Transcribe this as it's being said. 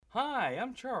Hi,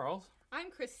 I'm Charles.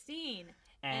 I'm Christine.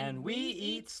 And we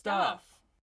eat stuff.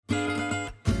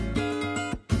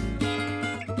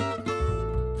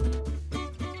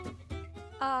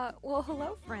 Well,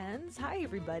 hello, friends. Hi,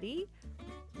 everybody.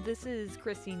 This is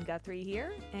Christine Guthrie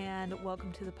here, and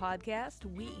welcome to the podcast,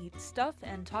 We Eat Stuff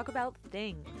and Talk About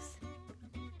Things.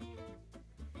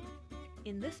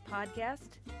 In this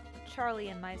podcast, Charlie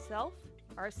and myself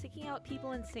are seeking out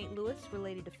people in St. Louis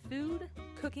related to food,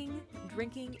 cooking,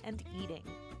 drinking, and eating.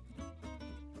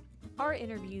 Our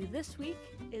interview this week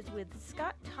is with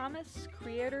Scott Thomas,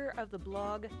 creator of the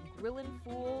blog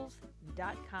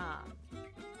GrillinFools.com.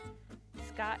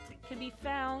 Scott can be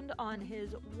found on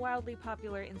his wildly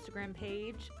popular Instagram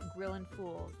page, Grillin'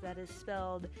 Fools. That is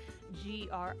spelled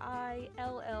Grillin,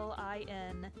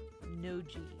 no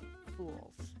G,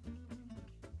 Fools.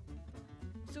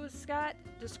 So as Scott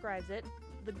describes it,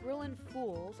 the Grillin'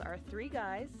 Fools are three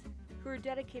guys who are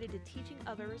dedicated to teaching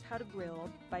others how to grill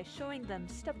by showing them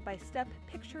step-by-step,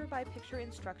 picture-by-picture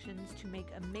instructions to make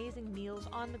amazing meals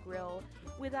on the grill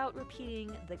without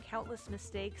repeating the countless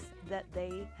mistakes that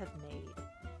they have made.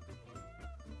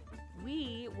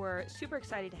 We were super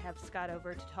excited to have Scott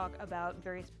over to talk about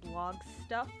various blog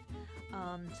stuff,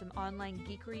 some online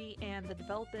geekery, and the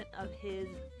development of his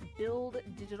Build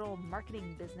digital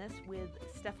marketing business with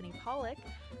Stephanie Pollock,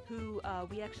 who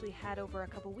we actually had over a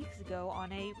couple weeks ago on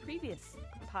a previous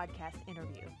podcast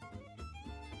interview.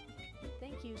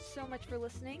 Thank you so much for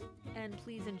listening, and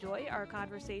please enjoy our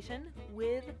conversation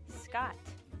with Scott.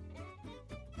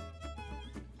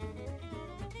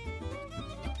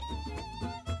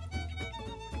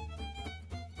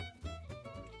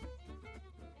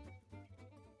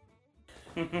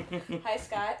 Hi,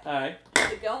 Scott. Hi.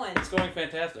 How's it going? It's going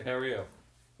fantastic. How are you?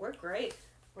 We're great.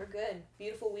 We're good.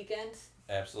 Beautiful weekend.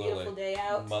 Absolutely. Beautiful day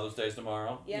out. Mother's Day's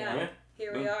tomorrow. Yeah.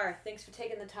 Here we are. Thanks for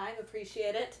taking the time.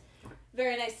 Appreciate it.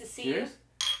 Very nice to see you.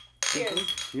 Cheers.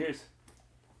 Cheers.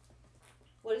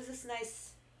 What is this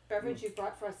nice beverage you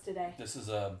brought for us today? This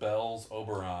is Bell's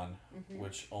Oberon,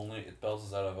 which Bell's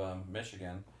is out of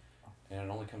Michigan, and it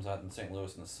only comes out in St.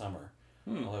 Louis in the summer.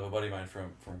 I'll have a buddy of mine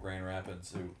from Grand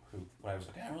Rapids who when I was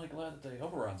like, I'm really glad that the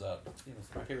Oberon's out. You know,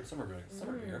 it's my favorite summer beer. It's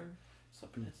summer beer. So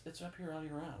it's up here all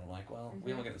year round. I'm like, well,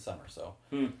 we don't get it in the summer, so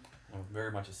I'm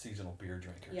very much a seasonal beer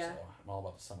drinker. Yeah. So I'm all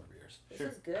about the summer beers. This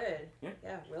is good.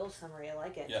 Yeah, real summery. I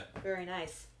like it. Yeah. Very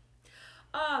nice.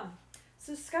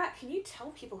 So Scott, can you tell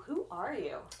people who are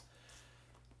you?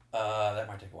 That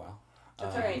might take a while.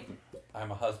 That's all right.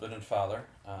 I'm a husband and father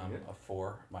of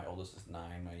 4. My oldest is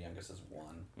 9. My youngest is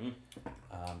 1.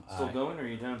 Still going, or are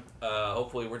you done?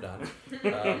 Hopefully we're done.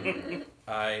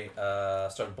 I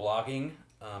started blogging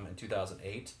in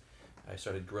 2008. I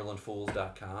started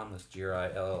GrillinFools.com. That's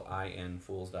GRILLIN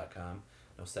Fools.com.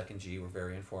 No second G. We're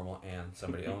very informal, and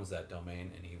somebody owns that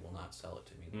domain, and he will not sell it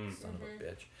to me. Son of a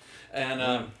bitch. And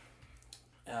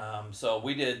so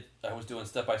I was doing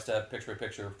step-by-step,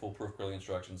 picture-by-picture, foolproof grilling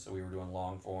instructions. So we were doing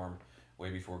long form way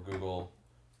before Google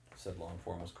said long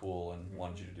form was cool and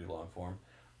wanted you to do long form.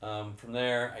 From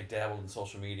there, I dabbled in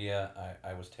social media.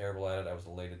 I was terrible at it. I was a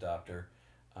late adopter.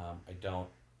 I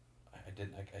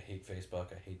hate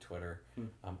Facebook. I hate Twitter.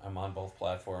 I'm on both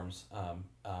platforms.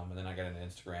 And then I got into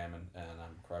Instagram, and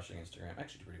I'm crushing Instagram.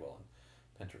 Actually, do pretty well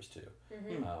on Pinterest too.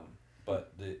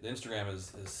 But the Instagram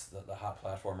is the hot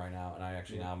platform right now, and I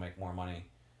actually now make more money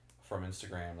from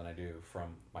Instagram than I do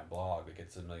from my blog that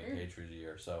gets 1 million page views a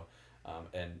year. So,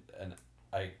 and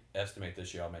I estimate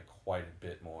this year I'll make quite a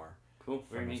bit more from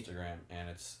Instagram, and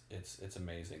it's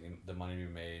amazing the money we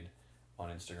made on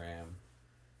Instagram.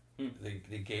 The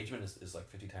engagement is like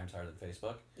 50 times higher than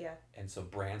Facebook. Yeah. And so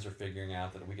brands are figuring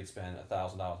out that we could spend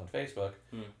 $1,000 on Facebook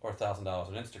or $1,000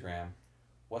 on Instagram.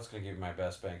 What's going to give me my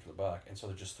best bang for the buck? And so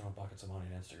they're just throwing buckets of money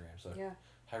on Instagram. So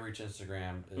high reach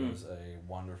Instagram is a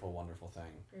wonderful, wonderful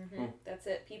thing. That's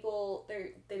it. People,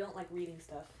 they don't like reading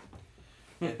stuff.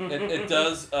 It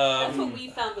does. That's what we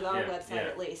found with our website,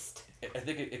 at least. I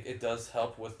think it does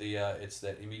help with the it's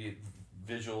that immediate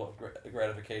visual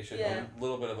gratification, a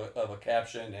little bit of a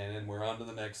caption, and then we're on to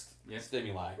the next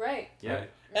stimuli. Right. Yeah. Right?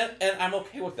 And I'm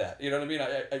okay with that. You know what I mean?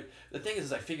 I the thing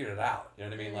is I figured it out. You know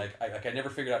what I mean? Like I never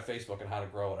figured out Facebook and how to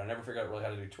grow it. I never figured out really how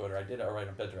to do Twitter. I did it all right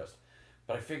on Pinterest.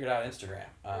 But I figured out Instagram.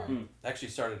 I actually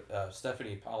started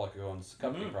Stephanie Pollock, who owns the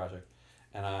company project,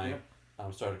 and I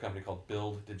started a company called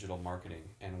Build Digital Marketing,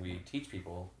 and we teach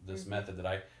people this method that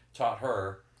I taught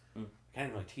her. I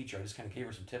didn't really teach her. I just kind of gave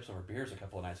her some tips over beers a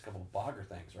couple of nights, a couple of blogger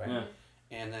things, right? Yeah.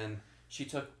 And then she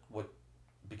took what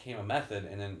became a method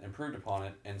and then improved upon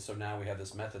it, and so now we have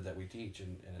this method that we teach,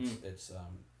 and it's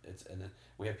and then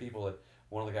we have people that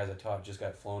one of the guys I taught just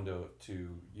got flown to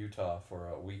Utah for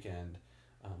a weekend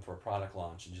for a product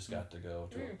launch, and just got to go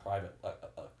to a private.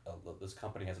 This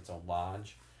company has its own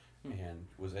lodge, and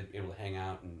was able to hang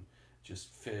out and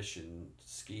just fish and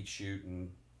skeet shoot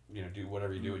and do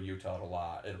whatever you do in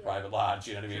Utah at a private lodge.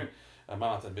 You know what I mean? Sure. I'm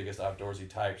not the biggest outdoorsy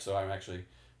type, so I'm actually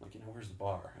like, where's the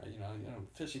bar?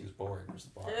 Fishing is boring. Where's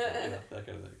the bar? That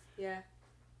kind of thing. Yeah,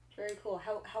 very cool.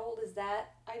 How old is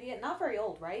that idea? Not very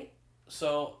old, right?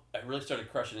 So I really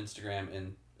started crushing Instagram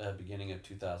in beginning of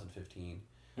 2015.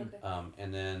 Okay.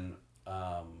 And then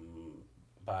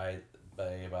by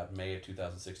about May of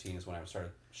 2016 is when I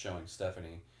started showing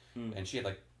Stephanie, and she had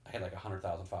I had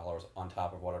 100,000 followers on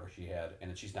top of whatever she had, and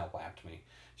then she's now lapped me.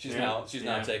 She's now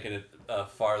taking it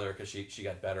farther because she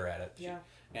got better at it.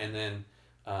 And then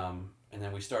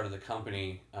we started the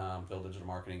company, Build Digital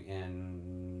Marketing,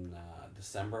 in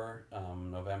December,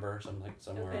 November,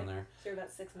 somewhere in there. So you're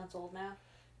about 6 months old now.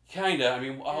 Kinda. I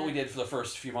mean, all we did for the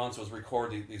first few months was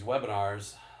record these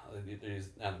webinars.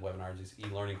 Not webinars, these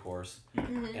e-learning course,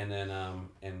 and then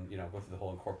go through the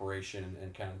whole incorporation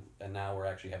and now we're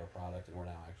actually have a product, and we're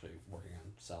now actually working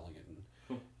on selling it,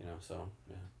 and so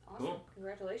yeah. Awesome! Cool.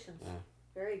 Congratulations. Yeah.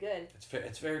 Very good.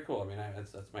 It's very cool. I mean,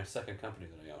 that's my second company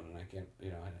that I own, and I can't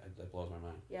that blows my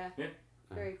mind. Yeah.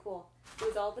 Very cool.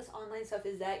 With all this online stuff,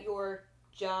 is that your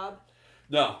job?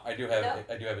 No, I do have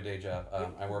a day job.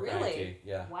 I work in Really? IT.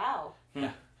 Yeah. Wow.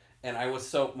 Yeah. And I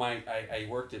was I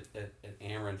worked at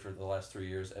Ameren for the last 3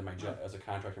 years, and my job as a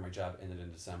contractor, my job ended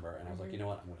in December, and I was like, you know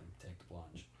what, I'm going to take the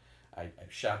plunge. I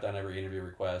shot down every interview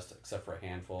request except for a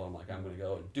handful. I'm like, I'm going to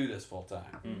go and do this full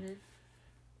time.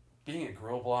 Being a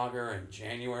grill blogger in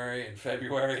January and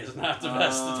February is not the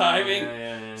best timing.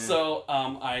 Yeah. So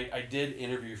I did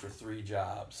interview for 3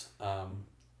 jobs,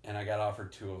 and I got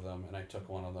offered 2 of them, and I took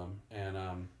one of them,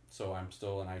 and so I'm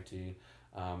still in IT,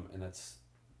 and that's.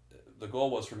 The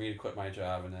goal was for me to quit my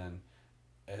job, and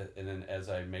then as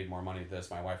I made more money at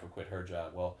this, my wife would quit her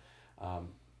job. Well,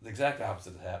 the exact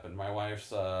opposite has happened. My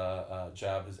wife's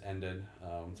job has ended.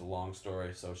 It's a long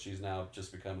story. So she's now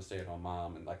just become a stay-at-home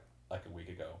mom, and like a week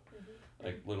ago,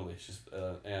 literally she's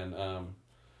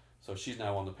so she's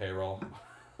now on the payroll,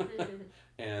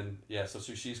 and so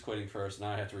she's quitting first.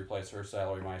 Now I have to replace her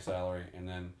salary, my salary, and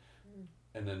then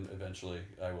eventually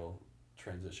I will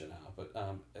transition out. But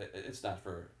it's not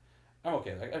for. I'm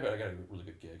okay. I got a really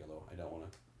good gig, although I don't want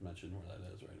to mention where that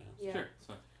is right now. Yeah. Sure, it's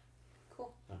fine.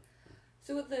 Cool.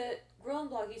 So with the Grill and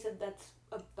Blog, you said that's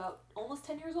about almost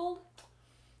 10 years old?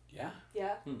 Yeah.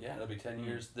 Yeah? Yeah, it'll be 10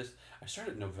 years. I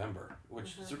started in November,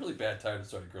 which is a really bad time to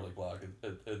start a girly blog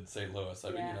in St. Louis. I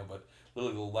mean, but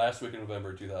literally the last week in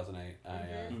November 2008,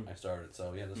 I started.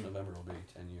 So yeah, this November will be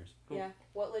 10 years. Cool. Yeah.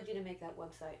 What led you to make that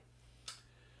website?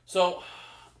 So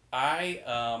I'm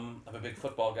a big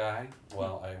football guy.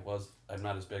 Well, I'm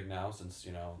not as big now since,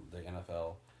 the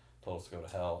NFL told us to go to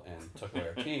hell and took away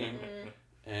our team.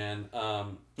 And,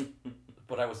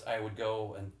 but I would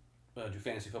go and do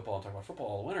fantasy football and talk about football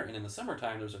all winter. And in the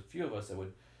summertime, there's a few of us that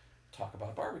would talk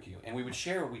about barbecue. And we would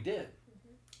share what we did.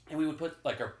 And we would put,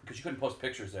 because you couldn't post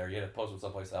pictures there. You had to post them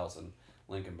someplace else and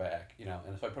link them back, And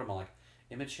so I put them on,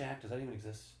 Image Shack, does that even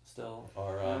exist still?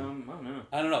 Or I don't know.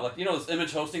 I don't know, those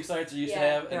image hosting sites you used to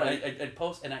have, and I'd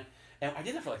post, and I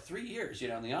did that for 3 years,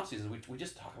 in the off season. We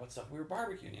just talk about stuff we were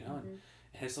barbecuing, and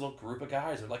this little group of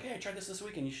guys are like, hey, I tried this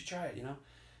weekend, you should try it, And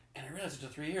I realized after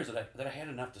 3 years that I had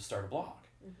enough to start a blog,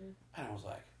 and I was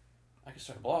like, I could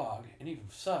start a blog, and even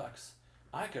if it sucks,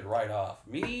 I could write off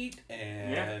meat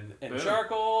and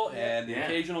charcoal and the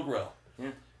occasional grill.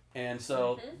 Yeah. And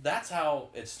so that's how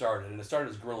it started, and it started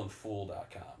as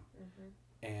grillandfool.com.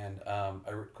 And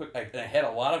I had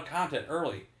a lot of content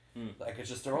early that I could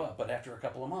just throw up, but after a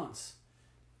couple of months,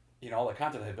 all the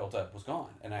content I had built up was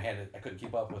gone, and I couldn't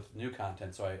keep up with new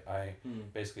content, so I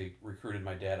basically recruited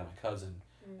my dad and my cousin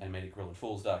and made it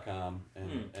grillandfools.com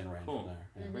and ran from there.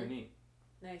 Yeah. Very neat.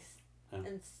 Nice. Yeah.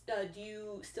 And do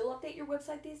you still update your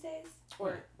website these days?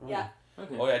 Or Okay.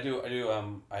 Oh yeah, I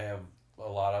do. I have a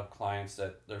lot of clients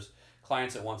there's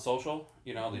clients that want social,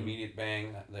 the immediate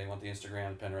bang. They want the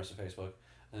Instagram, Pinterest, and Facebook.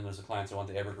 And then there's the clients that want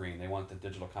the evergreen. They want the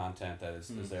digital content that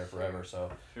is there forever. So,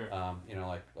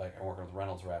 like I'm working with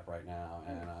Reynolds Wrap right now,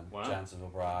 and Johnsonville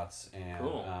Brats, and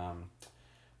cool.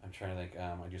 I'm trying to think.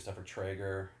 I do stuff for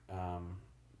Traeger,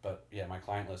 but yeah, my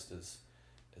client list is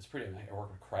pretty. I work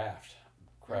with Kraft.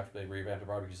 They revamped the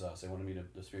barbecue sauce. They wanted me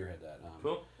to spearhead that.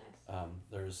 Cool.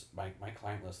 There's my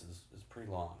client list is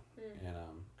pretty long, and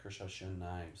Kershaw Shun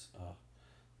knives. Oh,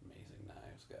 amazing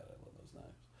knives! God, I love those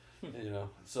knives.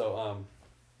 So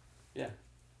yeah.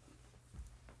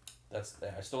 I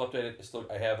still update it.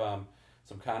 I have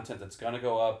some content that's gonna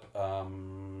go up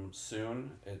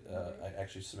soon. I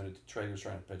actually submitted to Traeger's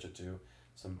trying to pitch it to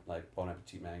some like Bon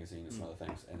Appetit magazine and some other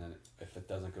things, and then if it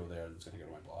doesn't go there, then it's gonna go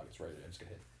to my blog. It's ready. I just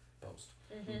gonna hit post.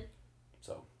 Mm-hmm.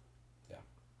 So, yeah.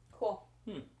 Cool.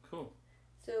 Cool.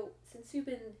 So since you've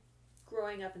been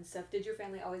growing up and stuff, did your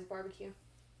family always barbecue?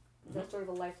 Is that sort of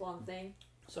a lifelong thing?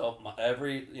 So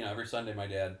every Sunday, my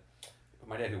dad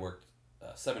who worked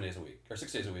 7 days a week or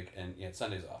 6 days a week, and he had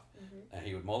Sundays off, and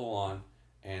he would mow the lawn,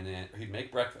 and then he'd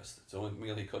make breakfast. It's the only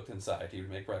meal he cooked inside. He would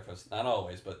make breakfast, not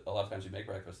always, but a lot of times he'd make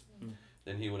breakfast.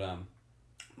 Then he would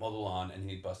mow the lawn, and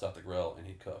he'd bust out the grill and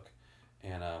he'd cook,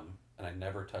 and I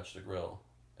never touched the grill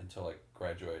until I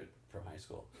graduated from high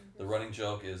school. The running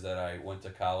joke is that I went to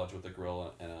college with a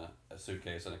grill and a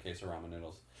suitcase and a case of ramen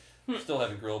noodles. Still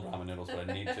haven't grilled ramen noodles, but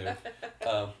I need to.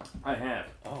 I have.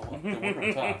 Oh, well, then we're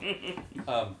going to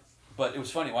talk. But it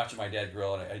was funny watching my dad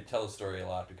grill, and I tell the story a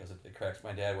lot because it cracks.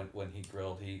 My dad, when he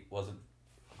grilled, he wasn't,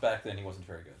 back then he wasn't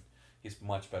very good. He's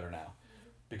much better now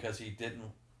because he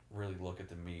didn't really look at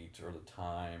the meat or the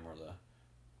time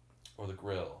or the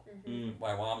grill.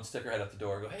 My mom would stick her head out the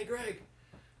door and go, "Hey, Greg,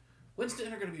 when's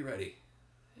dinner going to be ready?"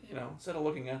 You know, instead of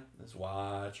looking at his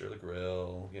watch or the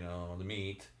grill, you know, or the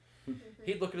meat,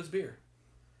 he'd look at his beer.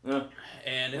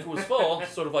 And if it was full,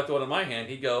 sort of like the one in my hand,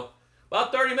 he'd go,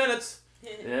 "About 30 minutes."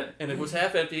 Yeah. And if it was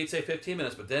half empty, he'd say 15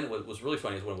 minutes. But then what was really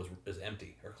funny is when it was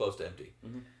empty or close to empty.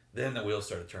 Then the wheels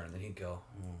started turning. Then he'd go,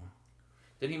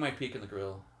 Then he might peek in the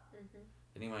grill.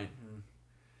 Then he might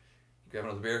grab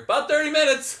another beer. About 30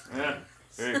 minutes. Yeah.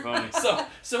 Very funny.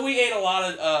 So we ate a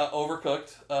lot of overcooked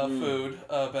food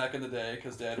back in the day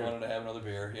because Dad wanted to have another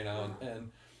beer, you know,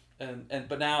 and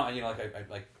but now, you know, like I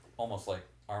like almost like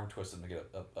arm twisting to get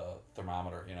a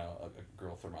thermometer, you know, a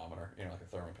grill thermometer, you know, like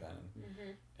a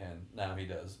Thermapen, and now he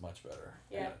does much better.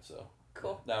 Yeah. So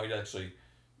cool. Now he actually,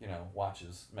 you know,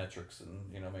 watches metrics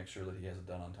and, you know, makes sure that he has it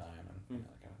done on time and you know,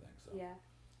 that kind of thing. So. Yeah.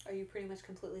 Are you pretty much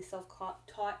completely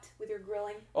self-taught with your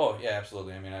grilling? Oh yeah,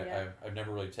 absolutely. I mean, I've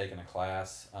never really taken a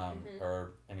class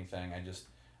or anything.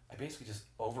 I basically just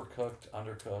overcooked,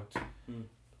 undercooked,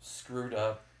 screwed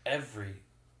up every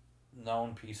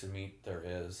known piece of meat there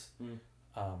is,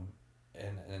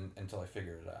 and until I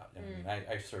figured it out. I mean,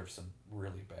 I served some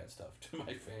really bad stuff to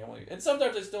my family, and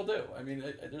sometimes I still do. I mean,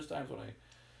 there's times when I,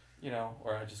 you know,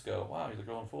 where I just go, "Wow, you're the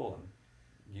grilling fool," and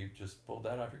you just pulled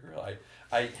that off your grill.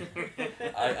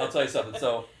 I'll tell you something.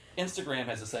 So Instagram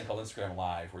has this thing called Instagram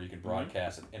Live where you can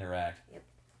broadcast and interact. Yep.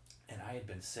 And I had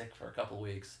been sick for a couple of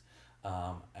weeks,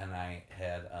 and I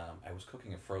was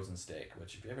cooking a frozen steak.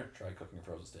 Which, if you ever tried cooking a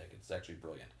frozen steak, it's actually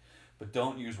brilliant. But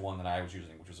don't use one that I was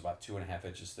using, which was about 2.5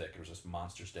 inches thick. It was just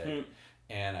monster steak.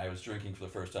 And I was drinking for the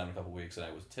first time in a couple of weeks, and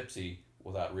I was tipsy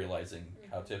without realizing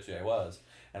how tipsy I was.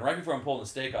 And right before I'm pulling the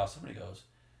steak off, somebody goes,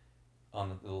 on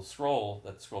the little scroll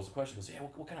that scrolls the question, goes, "Hey,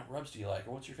 what kind of rubs do you like,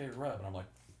 or what's your favorite rub?" And I'm like,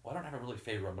 "Well, I don't have a really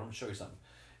favorite rub, but I'm gonna show you something."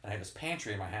 And I have this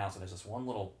pantry in my house, and there's this one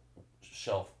little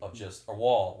shelf of just a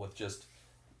wall with just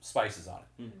spices on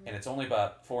it, and it's only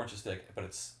about 4 inches thick, but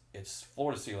it's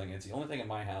floor to ceiling. It's the only thing in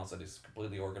my house that is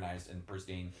completely organized and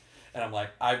pristine. And I'm like,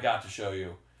 I've got to show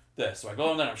you this. So I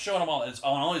go in there and I'm showing them all. It's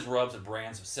on all these rubs that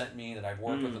brands have sent me that I've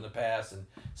worked with in the past, and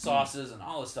sauces and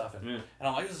all this stuff, and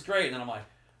I'm like, this is great. And then I'm like,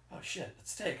 oh shit,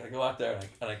 it's steak. I go out there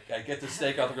and I get the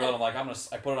steak off the grill, and I'm like,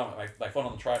 I put it on my phone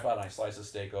on the tripod, and I slice the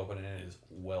steak open, and it is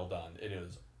well done. It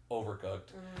is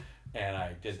overcooked. And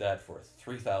I did that for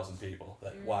 3,000 people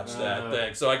that watched that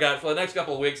thing. So I got, for the next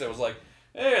couple of weeks, I was like,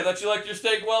 "Hey, I thought you liked your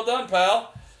steak well done,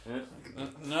 pal."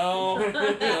 No, you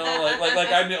know,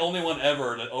 like I'm the only one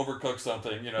ever that overcooked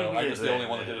something. You know, I'm just the only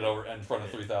one that did it over in front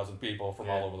of 3,000 people from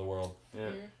all over the world.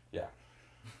 Yeah.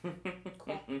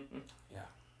 Cool. Yeah.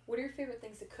 What are your favorite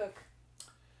things to cook?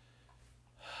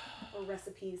 Or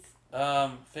recipes?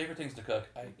 Favorite things to cook.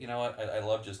 You know what? I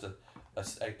love just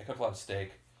I cook a lot of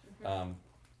steak.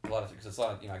 A lot of, because it's a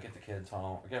lot of, you know, I get the kids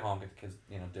home, get the kids,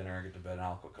 you know, dinner, get to bed, and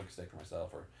I'll cook steak for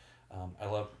myself. Or I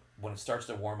love when it starts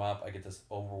to warm up. I get this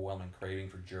overwhelming craving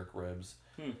for jerk ribs.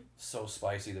 So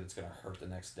spicy that it's gonna hurt the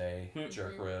next day.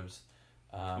 Jerk ribs.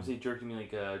 You say jerk, you mean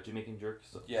like Jamaican jerk?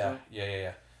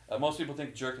 Yeah. Most people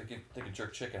think jerk. They think of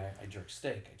jerk chicken. I jerk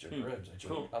steak. I jerk ribs.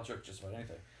 I'll jerk just about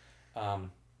anything.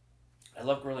 I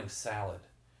love grilling salad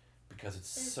because it's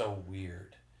so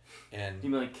weird. And do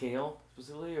you mean like kale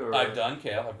specifically, or? I've done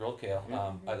kale. I've grilled kale.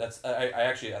 I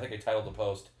think I titled the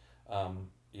post.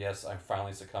 Yes, I'm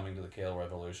finally succumbing to the kale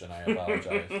revolution. I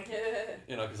apologize.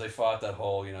 You know, because they fought that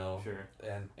whole, you know. Sure.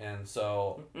 And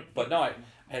so, but no, I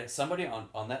had somebody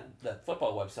on that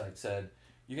football website said,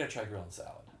 "You got to try grilling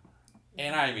salad."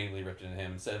 And I immediately ripped into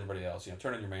him and said, "Everybody else, you know,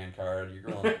 turn in your man card. You're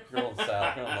grilling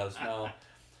salad. Grilling lettuce." No.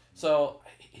 So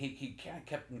he kind of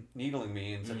kept needling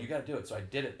me and said, you got to do it. So I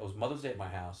did it. It was Mother's Day at my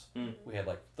house. We had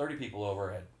like 30 people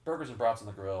over, had burgers and brats on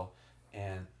the grill,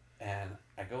 and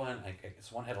I go in,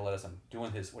 it's one head of lettuce, I'm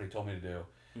doing what he told me to do.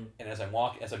 And as I'm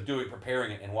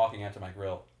preparing it and walking out to my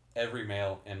grill, every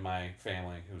male in my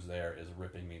family who's there is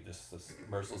ripping me just as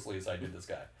mercilessly as I did this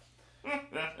guy.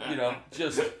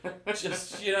 Just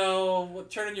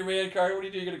turn in your man card. What do?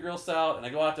 You get a grilled salad, and I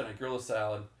go out there and I grill a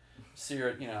salad, sear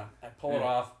it. I pull it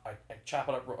off. I chop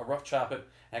it up, I rough chop it,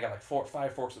 and I got like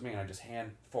 5 forks with me, and I just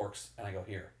hand forks, and I go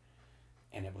here,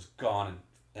 and it was gone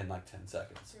in like 10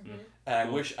 seconds. And I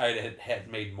wish I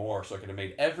had made more, so I could have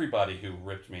made everybody who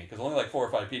ripped me, because only like 4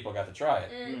 or 5 people got to try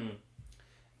it.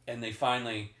 And they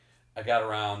finally, I got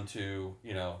around to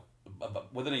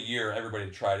within a year, everybody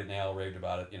had tried it, and they all raved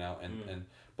about it,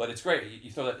 but it's great.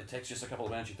 You throw that, it takes just a couple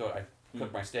of minutes, I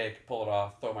cook my steak, pull it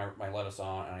off, throw my lettuce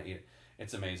on, and I eat it.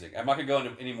 It's amazing. I'm not going to go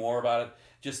into any more about it.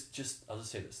 I'll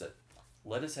just say this, that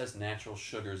lettuce has natural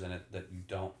sugars in it that you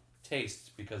don't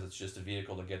taste because it's just a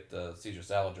vehicle to get the Caesar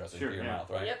salad dressing to your mouth,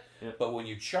 right? Yep. But when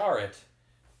you char it,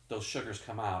 those sugars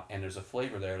come out, and there's a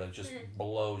flavor there that just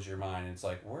blows your mind. And it's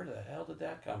like, where the hell did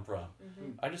that come from?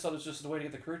 I just thought it was just a way to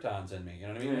get the croutons in me. You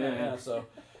know what I mean? Yeah. So,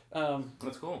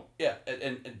 that's cool. Yeah,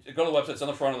 and go to the website. It's on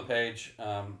the front of the page.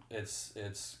 It's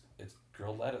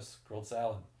grilled lettuce, grilled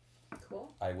salad.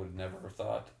 Cool. I would have never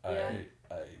thought. Yeah.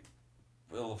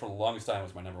 For the longest time, it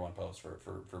was my number one post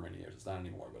for many years. It's not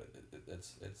anymore, but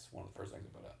it's one of the first things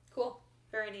I put out. Cool.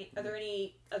 Very neat. Are there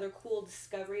any other cool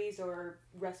discoveries or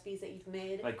recipes that you've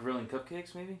made? Like grilling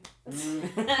cupcakes, maybe?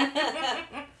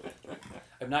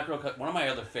 I've not grilled one of my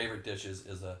other favorite dishes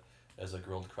is a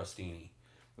grilled crostini.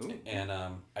 Ooh. And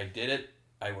I did it.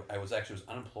 I was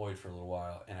unemployed for a little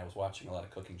while, and I was watching a lot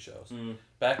of cooking shows.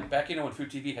 Back when Food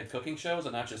TV had cooking shows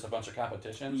and not just a bunch of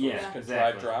competitions. Yeah, could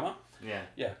drive drama.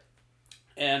 Yeah.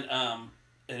 And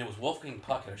it was Wolfgang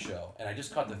Puck at a show, and I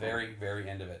just caught the very, very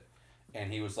end of it, and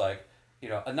he was like,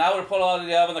 and now we're pulling out of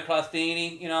the oven the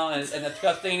crostini, and the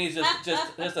crostini's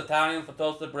just Italian for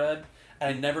toasted bread,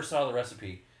 and I never saw the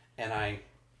recipe, and I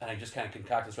just kind of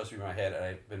concocted this recipe in my head, and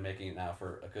I've been making it now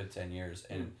for a good 10 years,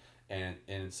 and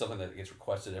it's something that gets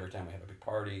requested every time we have a big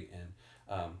party,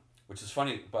 and which is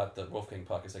funny about the Wolfgang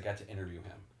Puck is I got to interview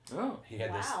him. Oh, He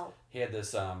had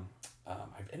this.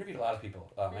 I've interviewed a lot of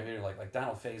people. I interviewed like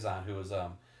Donald Faison, who was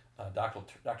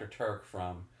Dr. Turk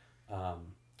from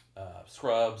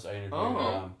Scrubs. I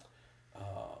interviewed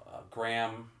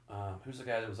Graham. Who's the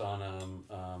guy that was on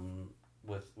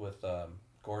with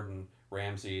Gordon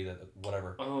Ramsay?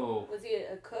 Whatever. Oh. Was he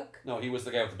a cook? No, he was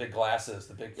the guy with the big glasses,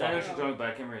 the big. Yeah, I know you're talking about.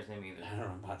 I can't remember his name either. I don't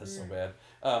know about this so bad.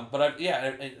 But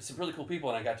some really cool people,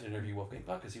 and I got to interview Wolfgang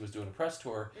Puck because he was doing a press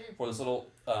tour for this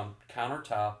little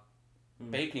countertop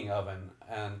baking oven,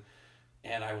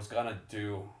 and I was gonna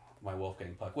do my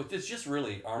Wolfgang Puck, which is just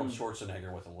really Arnold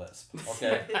Schwarzenegger with a lisp.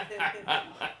 Okay.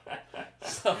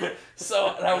 so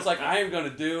and I was like, I'm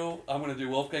gonna do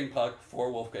Wolfgang Puck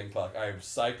for Wolfgang Puck. I'm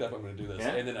psyched up. I'm gonna do this,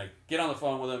 and then I get on the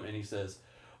phone with him, and he says,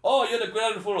 "Oh, you're the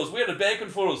grilling fools. We're the bacon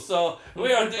fools. So we're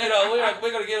gonna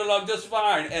get along just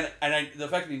fine." And the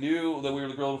fact that he knew that we were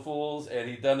the grilling fools, and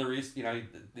he'd done the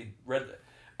he read.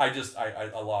 I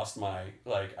lost my,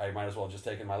 I might as well have just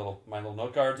taken my little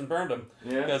note cards and burned them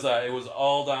because it was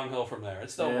all downhill from there.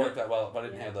 It still worked that well, but I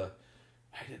didn't have the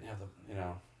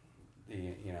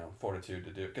fortitude to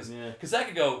do it because that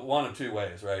could go one of two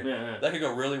ways, right? That could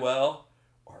go really well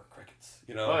or crickets,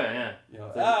 Oh yeah.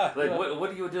 What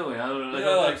are you doing? I don't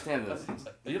understand this.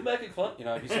 Are you making fun? You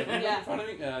said you're making fun of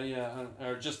me.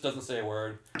 Or just doesn't say a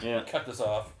word. Yeah. Cut this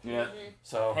off. Yeah.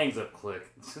 So hangs up. Click.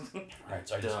 Right.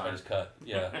 So I just cut.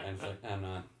 Yeah. And it's like I'm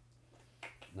not.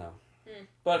 No.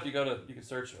 But if you you can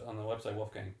search on the website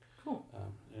Wolfgang. Cool.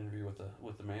 Interview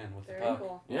with the man with Very the puck.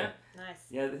 Cool. Yeah. Nice.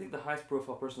 Yeah, I think the highest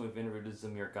profile person we've interviewed is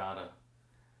Zamir Gata.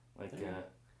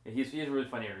 He's a really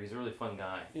funny interview. He's a really fun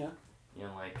guy. Yeah.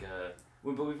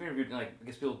 But we've interviewed I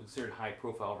guess people considered high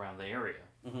profile around the area.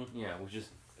 Mm-hmm. Yeah, which is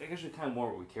actually kind of more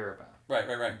what we care about. Right.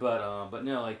 But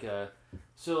no,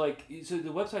 so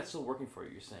the website's still working for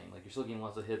you. You're saying you're still getting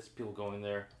lots of hits, people going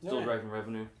there, still driving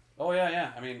revenue. Oh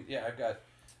yeah. I mean, I've got,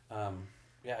 I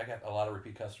got a lot of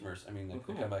repeat customers. I mean, they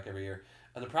come back every year.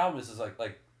 And the problem is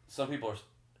like some people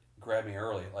grab me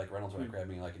early, like Reynolds might grab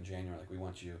me in January, we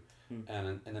want you.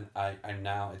 And then I'm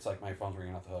now, it's like my phone's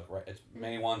ringing off the hook, right? It's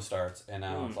May 1 starts, and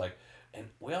now it's and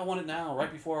we all want it now,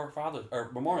 right before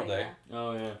Memorial Day.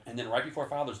 Oh, yeah. And then right before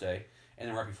Father's Day, and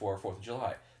then right before 4th of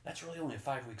July. That's really only a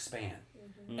 5-week span.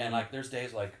 Mm-hmm. And there's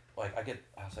days I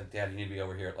was like, Dad, you need to be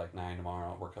over here at 9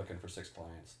 tomorrow. We're cooking for 6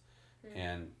 clients,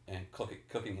 and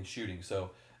cooking and shooting.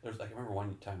 So there's I remember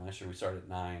one time last year we started at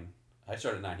 9, I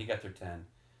started at 9. He got there 10.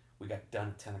 We got done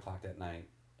at 10 o'clock that night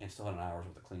and still had an hour's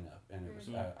worth of cleanup. And it was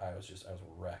I was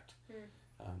wrecked.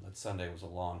 That Sunday was a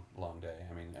long day.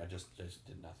 I mean, I just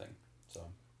did nothing. So.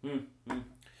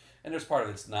 And there's part of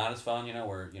it's not as fun,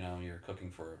 where you're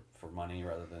cooking for money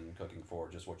rather than cooking for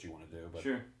just what you want to do. But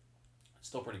sure. It's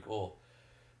still pretty cool.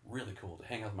 Really cool to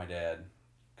hang out with my dad,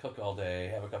 cook all day,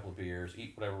 have a couple of beers,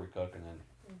 eat whatever we cook, and then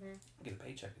get a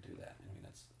paycheck to do that. I mean,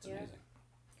 that's amazing.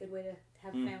 Good way to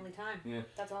have family time. Yeah.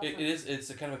 That's awesome. It is.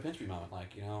 It's a kind of a pinch me moment.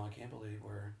 Like, I can't believe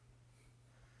we're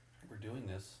doing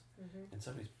this, and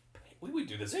somebody's. We would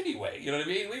do this anyway. You know what I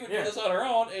mean? We would do this on our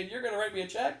own, and you're gonna write me a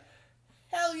check.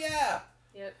 Hell yeah!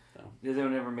 Yep. So. Has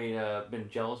anyone ever been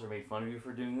jealous or made fun of you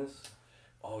for doing this?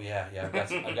 Oh yeah. I've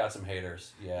got some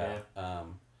haters. Yeah.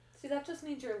 See, that just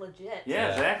means you're legit. Yeah,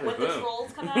 exactly. When the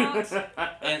trolls come out.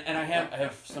 and I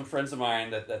have some friends of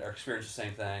mine that are experiencing the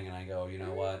same thing, and I go, you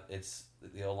know what? It's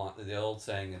the old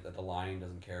saying that the lion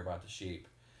doesn't care about the sheep.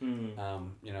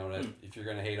 If you're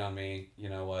gonna hate on me, you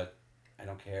know what? I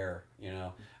don't care.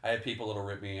 I have people that'll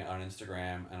rip me on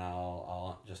Instagram, and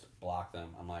I'll just block them.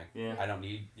 I'm like, I don't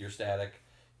need your static.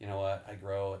 You know what? I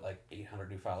grow at like 800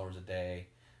 new followers a day.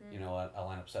 You know what? I'll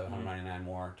line up 799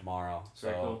 more tomorrow.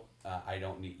 Very cool. I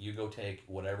don't need you. Go take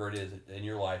whatever it is in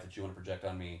your life that you want to project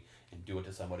on me and do it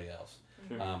to somebody else.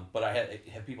 Sure. But I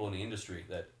have people in the industry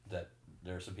that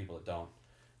there are some people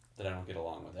that I don't get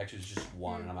along with. Actually, it's just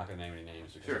one, and I'm not going to name any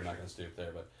names because I'm not going to stoop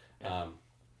there. But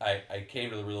I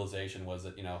came to the realization was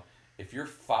that if you're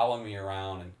following me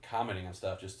around and commenting on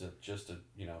stuff just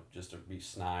to be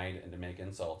snide and to make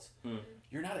insults,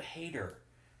 you're not a hater.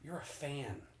 You're a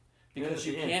fan. Because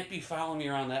you can't be following me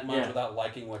around that much without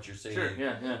liking what you're seeing. Sure,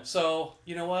 yeah. So,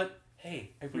 you know what?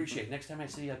 Hey, I appreciate it. Next time I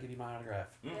see you, I'll give you my autograph.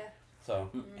 Yeah. So,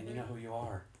 and you know who you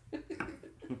are.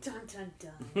 Dun, dun,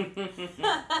 dun.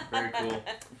 Very cool.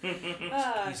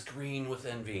 He's green with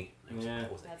envy. Yeah.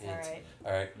 That's alright.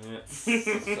 Alright. Yeah.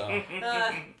 So.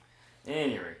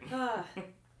 Anyway.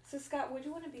 So, Scott, what did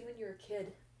you want to be when you were a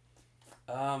kid?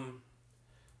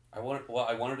 I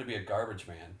wanted to be a garbage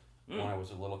man when I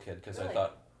was a little kid because I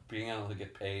thought being able to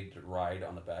get paid to ride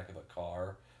on the back of a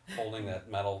car holding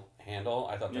that metal handle,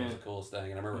 I thought that was the coolest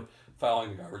thing. And I remember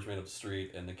following the garbage man up the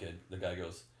street, and the guy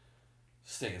goes,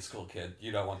 "Stay in school, kid.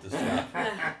 You don't want this job.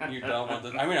 You don't want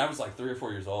this." I mean, I was like 3 or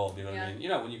 4 years old. You know what I mean?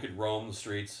 When you could roam the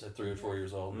streets at 3 or 4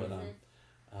 years old. But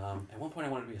at one point, I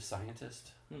wanted to be a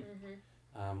scientist.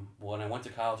 When I went to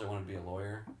college, I wanted to be a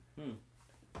lawyer.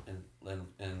 And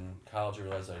in college, I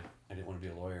realized I didn't want to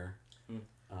be a lawyer.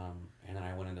 And then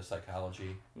I went into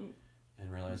psychology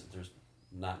and realized that there's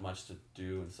not much to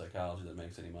do in psychology that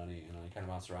makes any money. And I kind of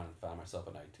bounced around and found myself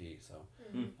in IT. So,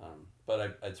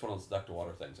 but it's one of those duck to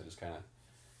water things. I just kind of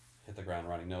hit the ground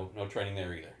running. No training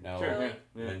there either. No, Really?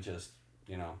 and just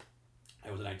I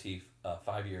was in IT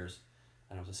 5 years,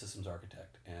 and I was a systems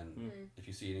architect. And if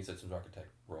you see any systems architect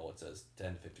role, it says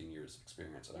 10 to 15 years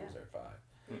experience, and I was there 5.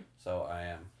 So I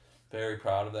am very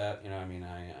proud of that.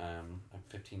 I'm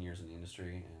 15 years in the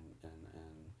industry, and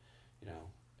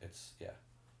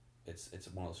it's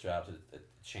one of those jobs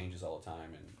that changes all the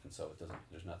time, and so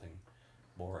there's nothing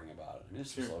boring about it. I mean,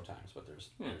 there's some slow times, but there's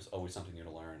always something new to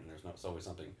learn, and there's always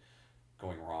something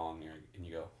going wrong, and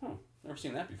you go, never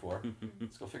seen that before.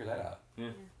 Let's go figure that out.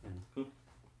 Cool.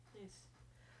 Nice.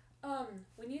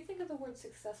 When you think of the word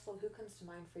successful, who comes to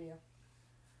mind for you?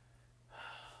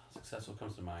 Successful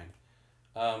comes to mind.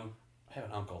 I have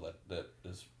an uncle that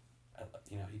is,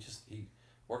 he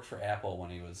worked for Apple when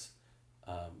he was,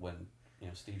 when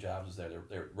Steve Jobs was there.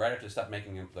 They're right after they stopped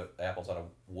making the apples out of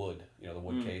wood, the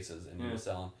wood cases, and he was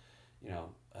selling,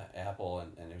 Apple,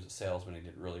 and he was a salesman. He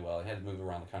did really well. He had to move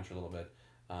around the country a little bit,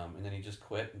 and then he just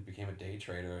quit and became a day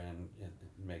trader and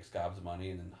makes gobs of money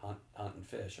and then hunt and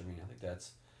fish. I mean, I think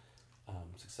that's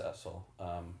successful.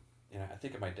 I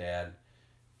think of my dad.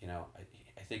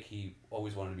 I think he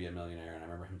always wanted to be a millionaire, and I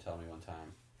remember him telling me one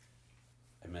time,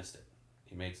 I missed it.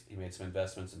 He made some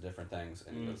investments in different things,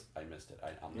 and he goes, I missed it.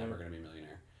 I'm never going to be a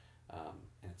millionaire.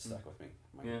 And it stuck with me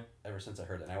ever since I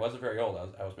heard that. And I wasn't very old.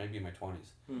 I was maybe in my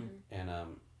 20s. And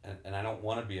I don't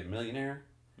want to be a millionaire.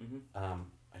 I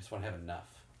just want to have enough.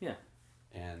 Yeah.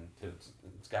 And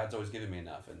God's always given me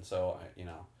enough. And so,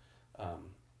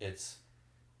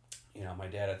 my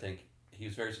dad, I think, he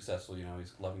was very successful. He's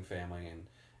a loving family and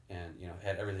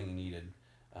had everything he needed.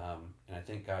 And I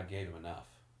think God gave him enough.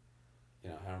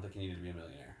 I don't think he needed to be a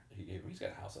millionaire. He's got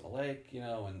a house on a lake,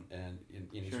 and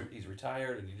he's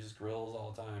retired, and he just grills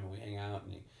all the time, and we hang out,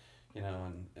 and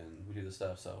and we do the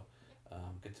stuff. So,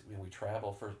 we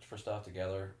travel for stuff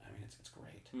together. I mean, it's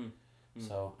great.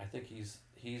 So I think he's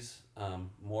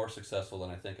more successful than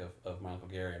I think of my Uncle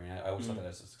Gary. I mean, I always thought that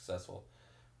as successful,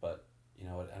 but you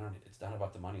know, I don't. It's not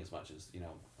about the money as much as, you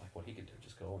know, like what he can do.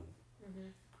 Just go and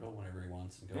grill whenever he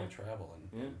wants and go and travel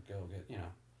and go get, you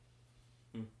know.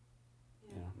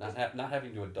 You know, not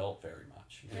having to adult very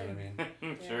much. You know what I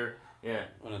mean? Sure. Yeah.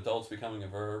 When adult's becoming a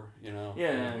verb, you know.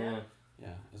 Yeah.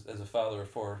 As a father of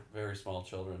 4 very small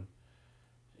children,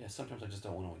 sometimes I just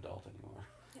don't want to adult anymore.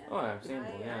 Yeah. Oh,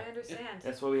 understandable. I understand.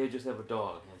 That's why we just have a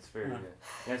dog. It's very good.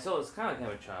 Yeah, so it's kind of like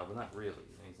having a child, but not really.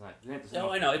 He's not.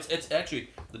 No, I know. It's actually,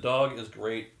 the dog is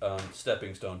great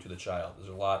stepping stone to the child. There's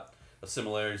a lot of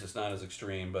similarities. It's not as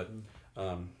extreme, but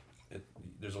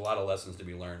there's a lot of lessons to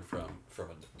be learned from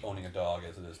owning a dog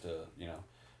as it is to, you know,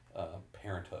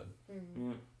 parenthood.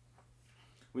 Mm-hmm.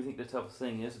 What do you think the toughest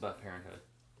thing is about parenthood?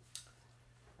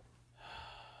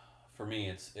 For me,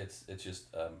 it's just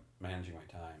managing my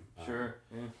time. Sure.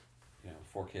 Yeah. You know,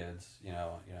 4 kids. You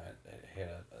know, I had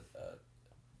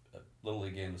a little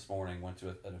league game this morning. Went to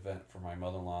an event for my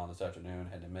mother-in-law this afternoon.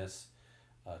 Had to miss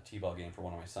a t-ball game for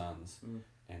one of my sons,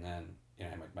 and then, you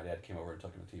know, my dad came over and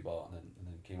took him to t-ball, and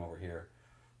then came over here.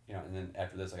 You know, and then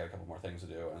after this, I got a couple more things to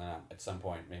do, and then at some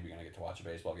point, maybe gonna get to watch a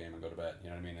baseball game and go to bed. You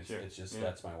know what I mean? It's just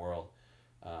that's my world.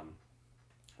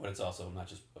 But it's also not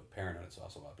just a parenthood; it's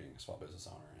also about being a small business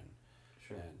owner and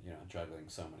you know, juggling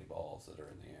so many balls that are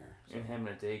in the air. So. And having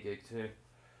a day gig too.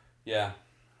 Yeah,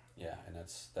 and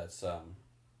that's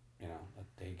you know,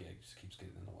 a day gig just keeps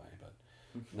getting in the way, but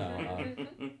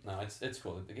no, it's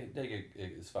cool. The day gig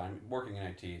is fine. Working in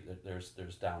IT, there's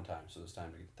downtime, so there's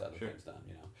time to get the other things done.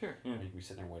 You know, Yeah. You can be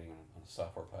sitting there waiting on a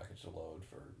software package to load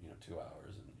for, you know, 2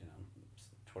 hours, and, you know,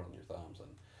 twiddling your thumbs. And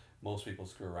most people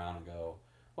screw around and go,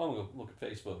 well, I'm gonna go look at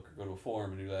Facebook or go to a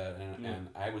forum and do that. And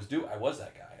I was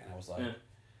that guy, and I was like,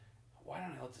 why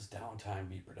don't I let this downtime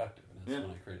be productive? And that's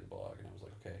when I created the blog, and I was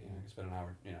like, okay, you know, I can spend an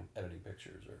hour, you know, editing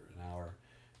pictures, or an hour,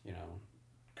 you know,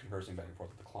 conversing back and forth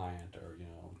with the client, or, you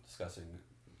know, discussing,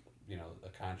 you know, a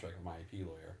contract with my IP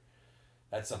lawyer.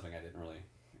 That's something I didn't really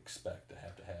expect to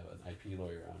have an IP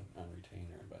lawyer on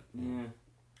retainer, but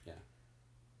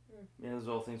yeah, those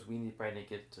are all things we need probably to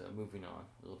get moving on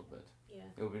a little bit. Yeah.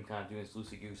 We've been kind of doing this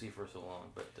loosey-goosey for so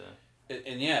long, but...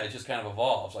 it just kind of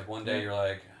evolves. Like, one day you're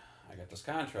like, I got this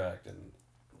contract, and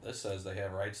this says they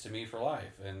have rights to me for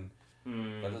life, and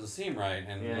that doesn't seem right.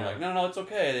 And you're like, no, it's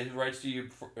okay. They have rights to you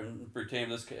and retain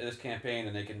this campaign,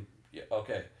 and they can,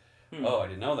 okay. Oh, I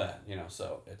didn't know that. You know,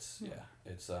 so it's,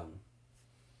 it's, I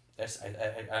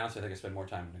honestly think I spend more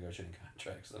time negotiating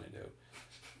contracts than I do.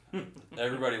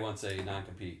 Everybody wants a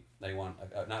non-compete. They want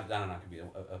not a non-compete,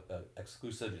 a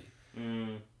exclusivity.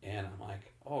 And I'm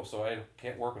like, oh, so I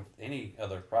can't work with any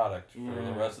other product for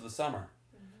the rest of the summer.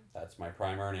 That's my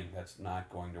prime earning. That's not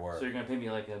going to work. So you're gonna pay me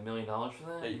like $1 million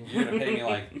for that? You're gonna pay me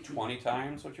like 20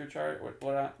 times what you're charging.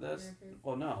 What this?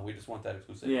 Well, no, we just want that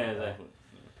exclusivity. Yeah, exactly.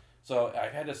 So I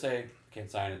had to say, can't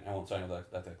sign it. I won't sign it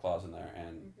with that clause in there,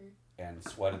 and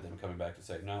sweated them coming back to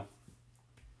say no.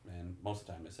 And most of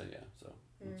the time they say yeah. So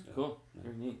it's good. Cool. Yeah.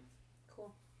 Very neat.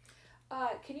 Cool.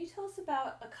 Can you tell us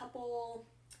about a couple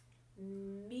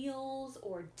meals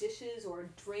or dishes or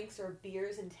drinks or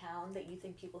beers in town that you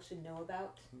think people should know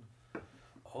about?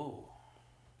 Oh.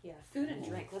 Yeah, food and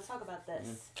drink. Let's talk about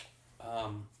this.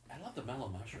 I love the mellow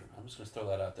mushroom. I'm just gonna throw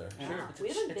that out there. Sure.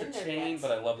 It's a chain,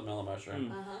 but I love the mellow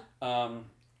mushroom.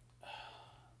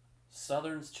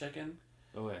 Southern's chicken.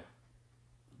 Oh yeah.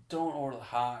 Don't order the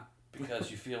hot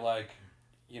because you feel like,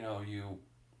 you know,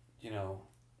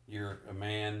 you're a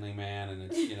manly man, and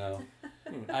it's, you know,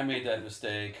 I made that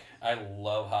mistake. I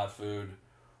love hot food.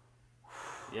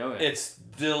 Yeah, oh, yeah. It's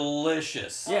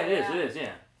delicious. Yeah, it is,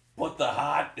 yeah. But the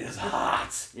hot is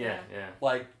hot. Yeah.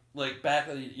 Like back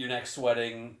of your neck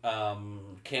sweating,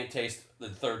 can't taste the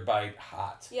third bite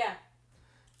hot. Yeah.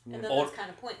 And then that's kind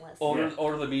of pointless.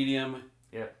 Order the medium.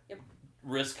 Yep.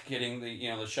 Risk getting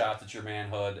the shots at your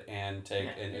manhood and take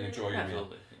and enjoy your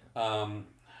meal. I'm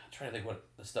trying to think what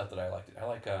the stuff that I like. I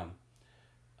like I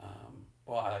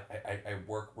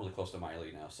work really close to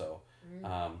Miley now, so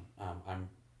I'm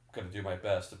gonna do my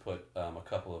best to put a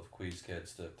couple of Quees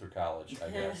kids through college, I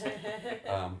guess.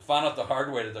 Found out the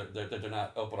hard way that they're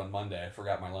not open on Monday. I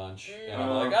forgot my lunch, and I'm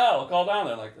like, oh, I'll call down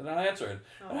there. Like, they're not answering.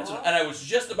 And I was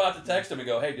just about to text them and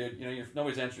go, hey, dude, you know,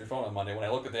 nobody's answering your phone on Monday. When I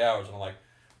look at the hours, and I'm like,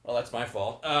 well, that's my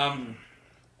fault.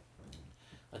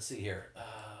 Let's see here.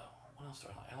 What else do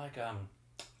I like? I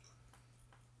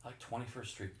like 21st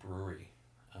Street Brewery.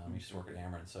 I used to work at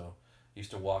Ameren, so I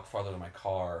used to walk farther to my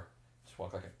car. Just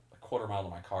walk like a quarter mile to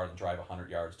my car, then drive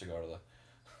 100 yards to go to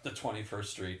the 21st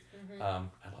Street. I love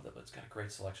that. It's got a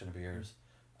great selection of beers.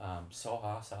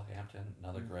 Soha, Southampton,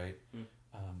 another great.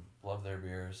 Love their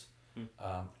beers. Mm.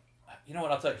 You know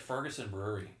what? I'll tell you, Ferguson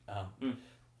Brewery.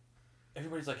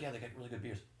 Everybody's like, yeah, they got really good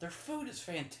beers. Their food is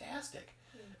fantastic.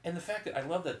 And the fact that I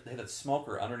love that they had a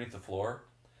smoker underneath the floor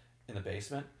in the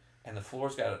basement, and the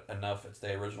floor's got enough, it's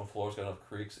the original floor's got enough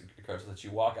creaks so that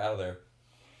you walk out of there,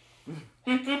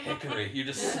 hickory. You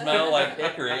just smell like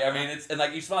hickory. I mean, and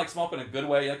like you smell like smoke in a good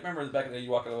way. Like, remember in the back of the day,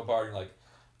 you walk out of a bar and you're like,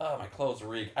 oh, my clothes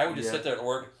reek. I would just sit there at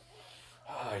work.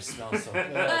 Oh, I smell so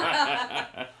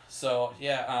good. So,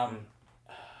 yeah,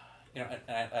 you know,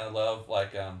 and I love,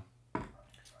 like,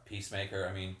 Peacemaker.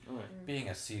 I mean, being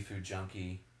a seafood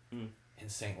junkie in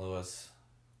St. Louis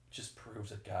just proves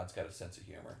that God's got a sense of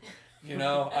humor. You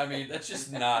know, I mean, that's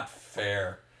just not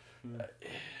fair.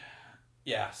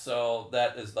 Yeah, so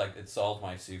that is like, it solved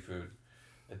my seafood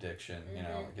addiction. You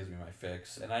know, it gives me my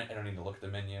fix. And I don't need to look at the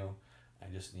menu. I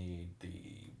just need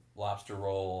the lobster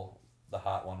roll, the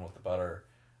hot one with the butter.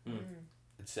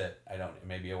 That's it.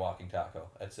 Maybe a walking taco.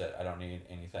 That's it. I don't need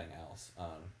anything else.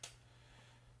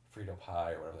 Frito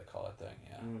pie or whatever they call that thing.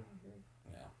 Yeah.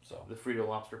 Yeah. So. The Frito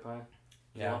lobster pie.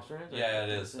 Yeah. Lobster in it? Yeah, it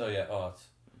is. Oh yeah. Oh, it's.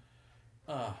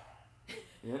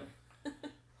 Yeah.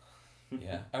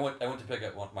 Yeah. I went to pick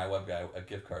up my web guy a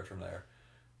gift card from there,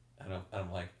 and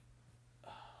I'm like,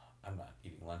 I'm not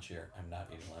eating lunch here. I'm not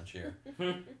eating lunch here.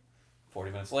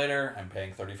 40 minutes later, I'm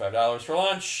paying $35 for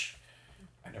lunch.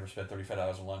 I never spent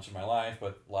 $35 on lunch in my life,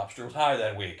 but lobster was high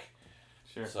that week.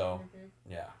 Sure. So,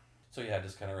 yeah. So, yeah,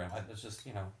 just kind of it's just,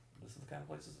 you know, this is the kind of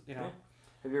places, you know. Yeah.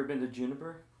 Have you ever been to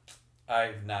Juniper?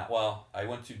 I've not. Well, I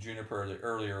went to Juniper, the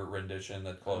earlier rendition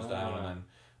that closed down, and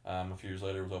then a few years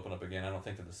later it was opened up again. I don't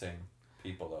think they're the same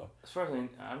people, though. As far as I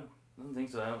don't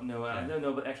think so. I don't know. I don't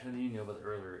know, but actually, I do know about the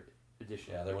earlier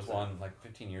edition. Yeah, there was one like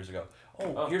 15 years ago.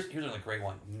 Oh. Here's another great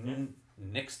one.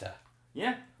 Nixta.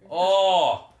 Yeah.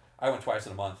 Oh, I went twice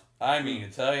in a month. I mean, to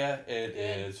tell you, it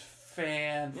is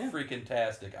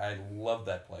fan-freaking-tastic. I love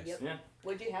that place. Yep. Yeah.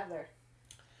 What did you have there?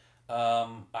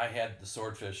 I had the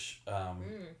swordfish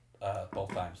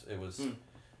both times. It was,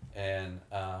 and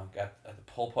got the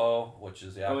pulpo, which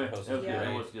is the octopus.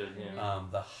 That was good. Yeah.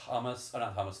 The hummus,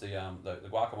 not hummus. The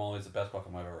guacamole is the best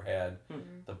guacamole I've ever had.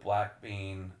 The black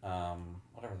bean,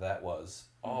 whatever that was.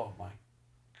 Oh my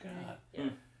god. Yeah.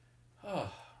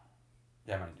 Oh,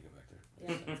 yeah. I might need to go back there.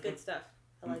 Yeah, it's good stuff.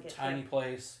 I like it. Tiny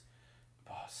place.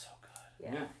 Oh, so good.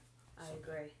 Yeah. Yeah. I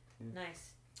agree. Yeah.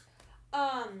 Nice.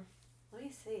 Let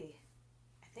me see.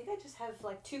 I think I just have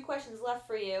like 2 questions left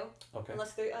for you. Okay.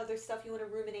 Unless there are other stuff you want to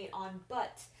ruminate on.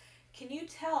 But can you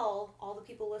tell all the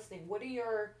people listening, what are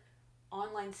your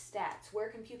online stats? Where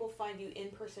can people find you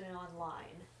in person and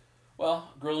online?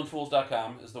 Well,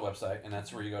 grillandfools.com is the website, and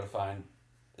that's where you go to find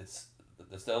it's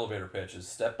the elevator pitch is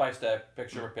step-by-step,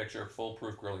 picture-by-picture,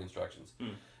 foolproof grilling instructions.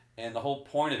 And the whole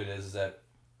point of it is that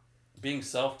being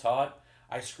self-taught,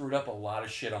 I screwed up a lot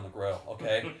of shit on the grill,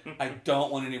 okay? I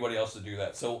don't want anybody else to do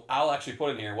that. So I'll actually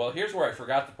put in here, well, here's where I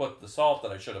forgot to put the salt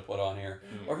that I should have put on here.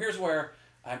 Or here's where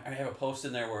I have a post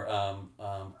in there where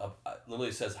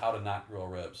literally says how to not grill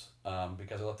ribs.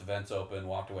 Because I left the vents open,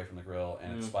 walked away from the grill,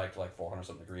 and it spiked like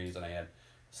 400-something degrees, and I had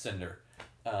cinder.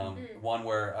 One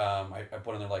where I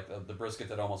put in there like the brisket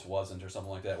that almost wasn't or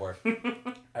something like that, where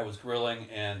I was grilling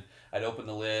and I'd opened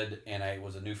the lid and I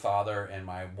was a new father and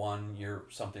my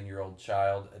 1-year-something-year-old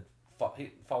child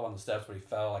he fell on the steps, but he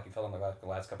fell on the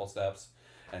last couple of steps,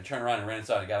 and I turned around and ran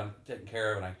inside and got him taken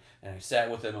care of, and I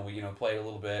sat with him and we played a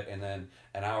little bit, and then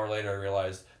an hour later I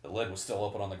realized the lid was still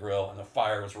open on the grill and the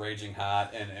fire was raging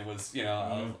hot, and it was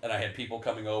and I had people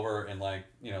coming over in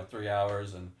 3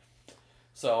 hours, and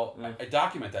so I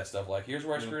document that stuff, like here's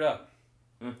where I screwed up.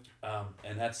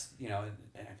 And that's, and I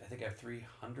think I have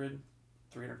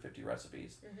 350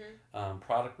 recipes,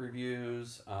 product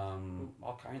reviews,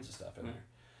 all kinds of stuff in there.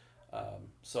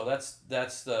 So that's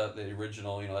the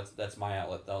original, that's my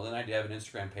outlet though. Then I have an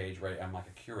Instagram page, right? I'm like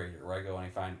a curator where I go and I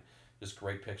find just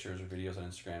great pictures or videos on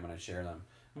Instagram and I share them,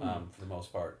 for the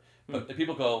most part. But if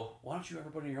people go, why don't you ever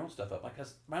put your own stuff up?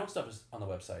 Because my own stuff is on the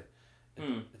website.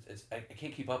 I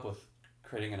can't keep up with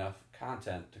creating enough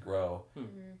content to grow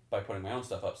by putting my own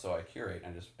stuff up, so I curate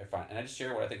and I just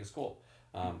share what I think is cool.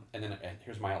 And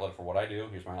here's my outlet for what I do.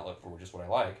 Here's my outlet for just what I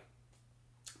like.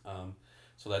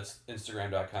 So that's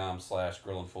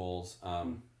Instagram.com/grillandfools.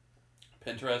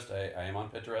 Pinterest. I am on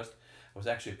Pinterest. I was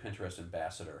actually a Pinterest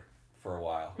ambassador for a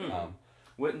while.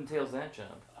 What entails that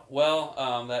job? Well,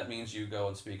 that means you go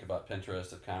and speak about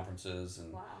Pinterest at conferences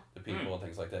and the people and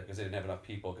things like that, because they didn't have enough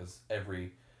people, because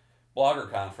every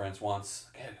blogger conference wants,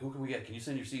 okay, who can we get? Can you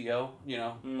send your CEO,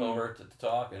 over to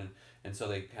talk? And so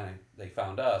they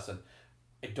found us. And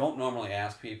I don't normally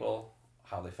ask people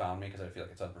how they found me because I feel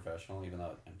like it's unprofessional, even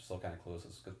though I'm still kind of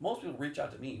clueless. Because most people reach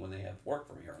out to me when they have work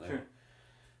for me or Sure.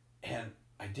 and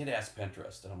I did ask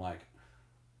Pinterest, and I'm like,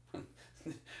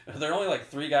 there are only like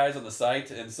 3 guys on the site,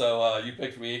 and so you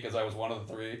picked me because I was one of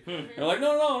the 3. They're like,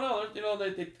 no. You know,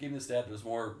 they gave me the stat. There's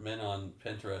more men on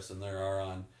Pinterest than there are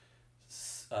on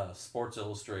Sports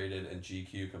Illustrated and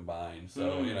GQ combined.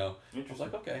 So you know, I was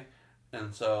like, okay,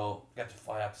 and so got to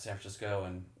fly out to San Francisco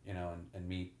and you know and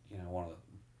meet one of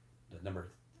the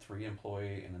number 3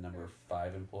 employee and the number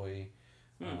 5 employee.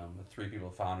 The 3 people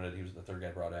founded it. He was the 3rd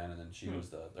guy brought in, and then she was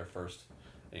their first.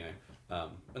 Anyway,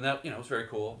 and that was very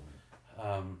cool.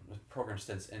 The program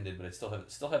since ended, but I still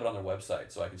have it on their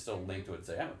website, so I can still link to it and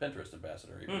say I'm a Pinterest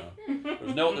ambassador.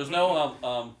 Even though there's no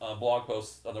blog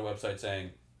posts on their website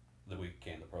saying that we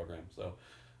canned the program, so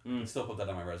I can still put that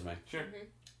on my resume. Sure.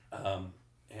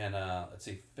 And let's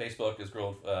see, Facebook is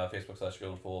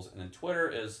Facebook/Grill and Fools, and then Twitter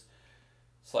is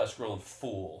 /Grill and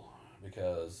Fool,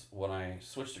 because when I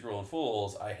switched to Grill and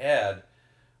Fools, I had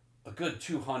a good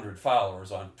 200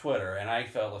 followers on Twitter, and I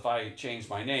felt if I changed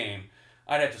my name,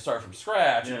 I'd have to start from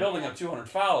scratch, and building up 200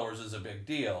 followers is a big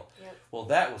deal. Yep. Well,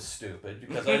 that was stupid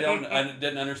because I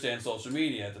didn't understand social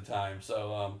media at the time,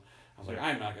 so I was like,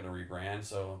 I'm not going to rebrand.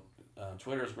 So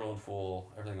Twitter is Grill and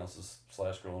Fool, everything else is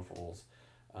 /Grill and Fools.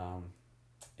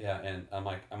 And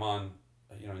I'm on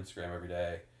Instagram every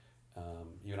day,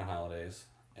 even on holidays,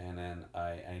 and then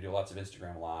I do lots of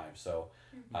Instagram live. So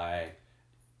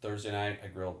Thursday night I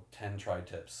grilled 10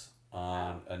 tri-tips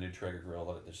on a new Traeger grill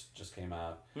that just came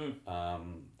out.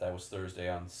 That was Thursday.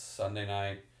 On Sunday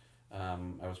night,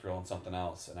 I was grilling something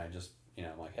else, and I just,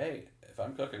 I'm like, hey, if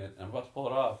I'm cooking it and I'm about to pull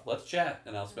it off, let's chat,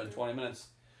 and I'll spend 20 minutes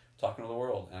talking to the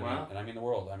world. And I mean the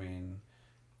world. I mean,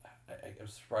 I'm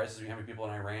surprised how many people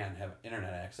in Iran have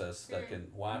internet access that can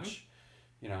watch.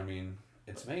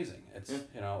 It's amazing. It's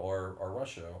or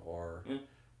Russia or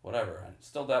whatever. I'm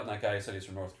still doubting that guy said he's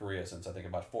from North Korea, since I think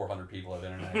about 400 people have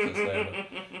internet access there.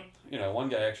 But, one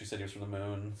guy actually said he was from the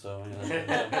moon, so you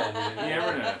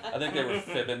never know. I think they were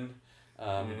fibbing.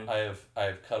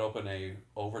 I've cut open a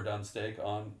overdone steak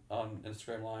on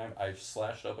Instagram Live. I've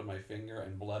slashed open my finger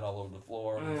and bled all over the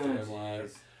floor on Instagram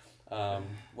Live.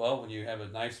 Well, when you have a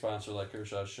knife sponsor like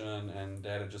Kershaw Shun, and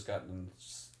Dad had just gotten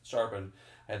sharpened,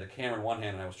 I had the camera in one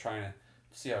hand and I was trying to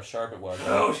see how sharp it was.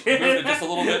 Oh, shit. Moved it just a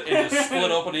little bit and just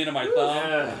split open into my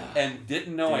thumb, and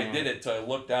didn't know I did it till I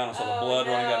looked down and saw the blood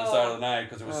running down the side of the knife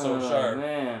because it was so sharp.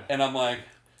 Man. And I'm like,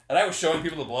 and I was showing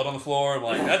people the blood on the floor. I'm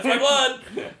like, that's my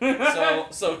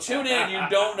blood. So tune in. You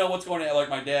don't know what's going on. Like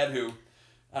my dad, who,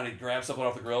 he grabbed something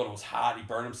off the grill and it was hot. He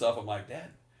burned himself. I'm like, Dad,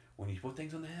 when you put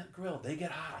things on the grill, they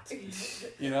get hot.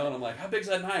 And I'm like, how big's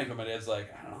that knife? And my dad's like,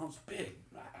 I don't know, it's big.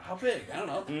 How big? I don't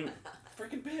know.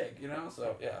 Freaking big,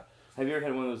 So yeah. Have you ever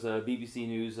had one of those BBC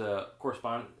News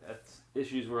correspondent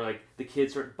issues where like the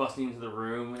kids start busting into the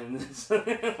room and so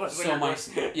my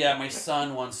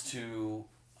son wants to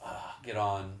get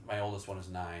on. My oldest one is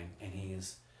 9, and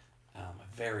he's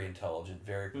very intelligent,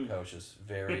 very precocious,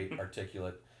 very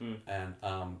articulate, and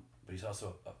but he's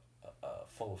also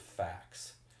full of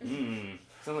facts. Sounds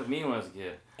like me when I was a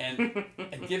kid.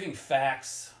 And giving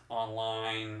facts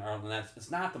online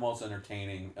it's not the most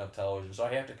entertaining of television. So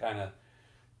I have to kind of,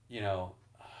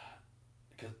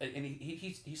 and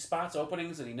he spots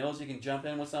openings and he knows he can jump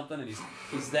in with something, and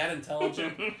he's that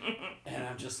intelligent, and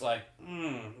I'm just like,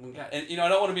 and I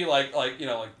don't want to be like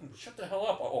shut the hell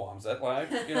up. Oh, is that live?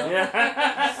 So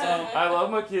I love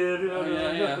my kid.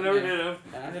 Never hit him.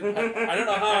 I don't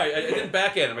know how I didn't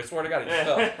back at him. I swear to God, he just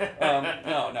fell.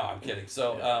 No, I'm kidding.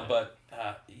 So, but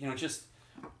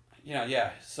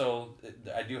So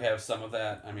I do have some of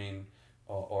that. I mean.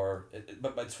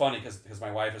 But it's funny because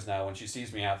my wife is now, when she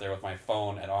sees me out there with my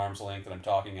phone at arm's length and I'm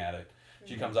talking at it,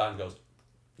 she comes out and goes,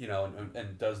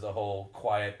 and does the whole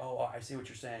quiet, I see what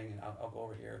you're saying, and I'll go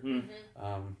over here.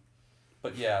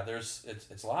 But yeah,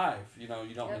 it's live. You don't.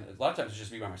 A lot of times it's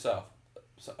just me by myself.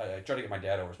 So I try to get my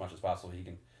dad over as much as possible.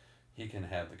 He can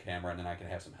have the camera, and then I can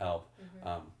have some help.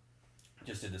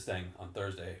 Just did this thing on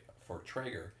Thursday for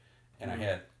Traeger, and I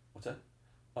had what's that?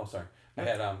 Oh, sorry. I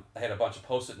had a bunch of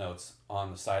Post-it notes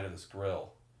on the side of this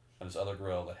grill, on this other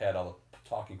grill that had all the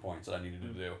talking points that I needed to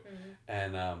do,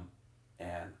 and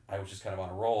I was just kind of on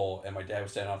a roll, and my dad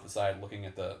was standing off the side looking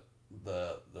at the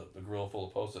grill full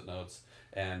of Post-it notes,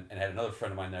 and had another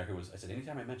friend of mine there I said,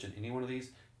 anytime I mention any one of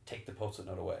these, take the Post-it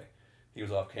note away. He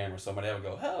was off camera, so my dad would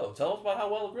go, "Oh, tell us about how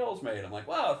well the grill is made." I'm like,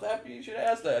 "Wow, you should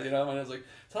ask that," And I was like,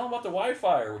 "Tell him about the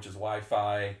Wi-Fi, which is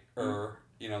Wi-Fi, that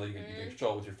you can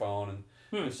control with your phone." And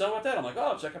tell him about that. I'm like,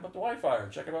 "Oh, check about the Wi-Fi, or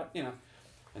check about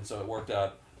And so it worked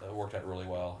out. It worked out really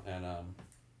well, and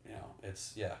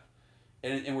it's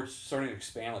and we're starting to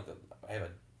expand. Like I have a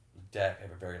deck. I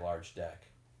have a very large deck.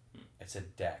 It's a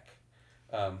deck.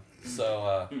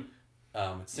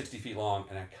 It's 60 feet long,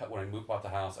 and when I bought the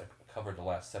house, I covered the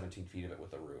last 17 feet of it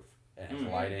with a roof, and it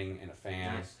has lighting and a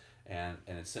fan, Nice. and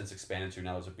it's since expanded to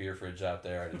now there's a beer fridge out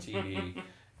there and a TV,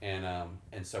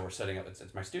 and so we're setting up. It's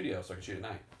my studio, so I can shoot at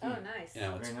night. Oh, nice. You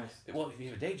know, it's Very nice. well, if you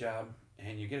have a day job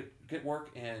and you get work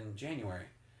in January,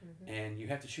 and you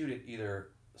have to shoot it either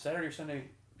Saturday or Sunday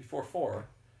before 4,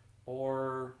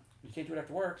 or you can't do it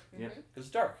after work Yep. because it's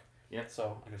dark. Yep.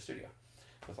 So I got a studio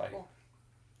with lighting.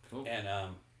 Cool. And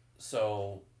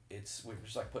so we're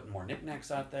just like putting more knickknacks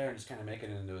out there and just kind of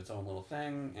making it into its own little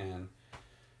thing, and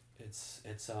it's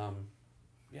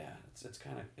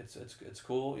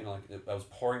cool. You know, like I was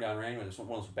pouring down rain when it was one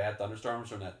of those bad thunderstorms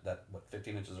from that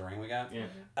 15 inches of rain we got. Yeah.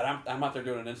 And I'm out there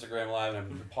doing an Instagram live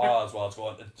and I'm pause while it's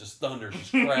going. It just thunders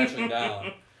just crashing down.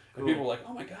 Cool. And people were like,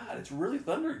 "Oh my God, it's really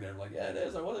thundering there." I'm like, "Yeah, it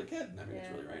is. I wasn't kidding. I mean,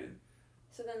 it's really raining."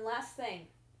 So then, last thing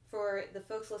for the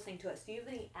folks listening to us, do you have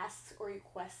any asks or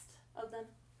requests of them?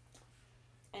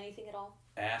 Anything at all?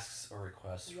 Asks or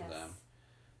requests for Yes. them,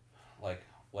 like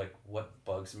what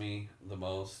bugs me the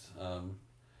most.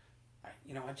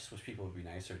 I just wish people would be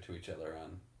nicer to each other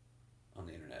on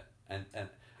the internet. And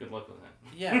Good luck with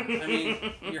that. yeah, I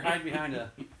mean, you're hiding behind so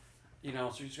you're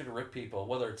just gonna rip people.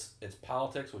 Whether it's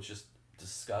politics, which just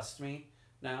disgusts me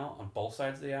now on both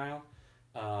sides of the aisle,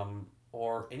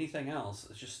 or anything else.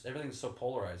 It's just everything's so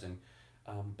polarizing.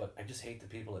 But I just hate the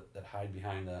people that hide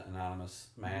behind the anonymous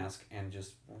mask and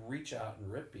just reach out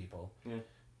and rip people.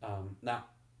 Yeah. Now,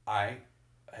 I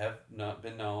have not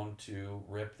been known to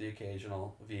rip the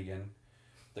occasional vegan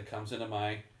that comes into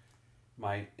my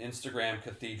Instagram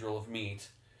cathedral of meat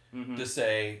to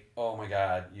say, "Oh my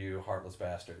God, you heartless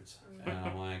bastards," and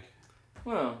I'm like,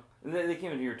 Well, they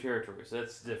came into your territory, so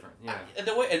that's different. Yeah.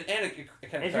 the way and it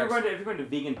kind of If you're going to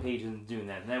vegan page and doing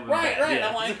that would be Right, bad. right, Yeah.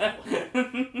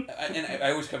 I'm like, and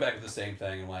I always come back with the same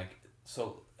thing. I'm like,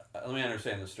 so let me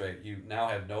understand this straight. You now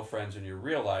have no friends in your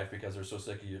real life because they're so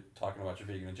sick of you talking about your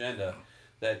vegan agenda,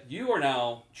 that you are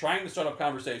now trying to start up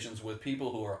conversations with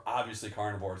people who are obviously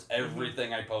carnivores.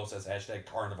 Everything I post has hashtag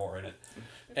carnivore in it,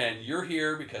 and you're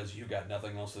here because you've got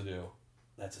nothing else to do.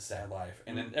 That's a sad life.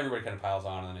 And then everybody kind of piles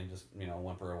on, and they just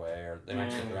whimper away, or they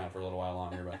might stick around for a little while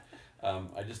longer. But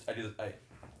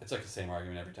it's like the same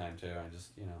argument every time too. I just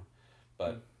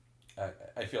but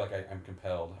I feel like I'm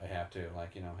compelled. I have to,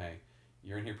 like, hey,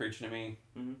 you're in here preaching to me.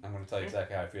 I'm going to tell you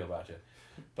exactly how I feel about you.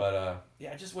 But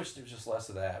I just wish there was just less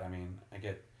of that. I mean, I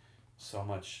get so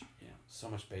much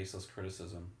baseless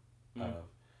criticism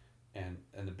and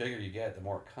the bigger you get, the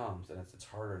more it comes, and it's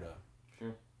harder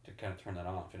to kind of turn that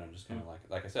off. Just kind of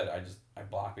like I said, I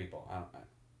block people.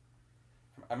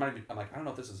 I'm like, I don't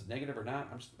know if this is negative or not.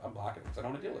 I'm blocking it because I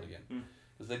don't want to deal with it again.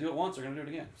 Because they do it once, they're going to do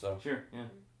it again. So Sure,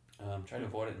 yeah. try to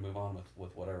avoid it and move on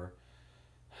with whatever.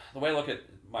 The way I look at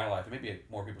my life, and maybe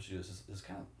more people should do this, is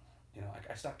kind of,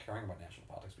 I stopped caring about national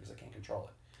politics because I can't control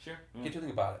it. Sure. I can't do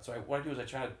anything about it. So what I do is I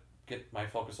try to get my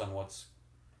focus on what's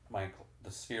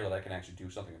the sphere that I can actually do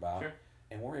something about,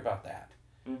 and worry about that.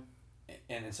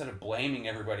 And instead of blaming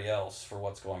everybody else for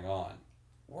what's going on,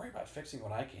 worry about fixing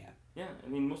what I can. Yeah, I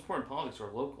mean, most important politics are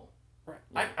local. Right.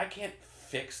 Yeah. I can't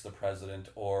fix the president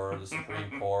or the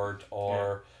Supreme Court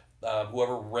or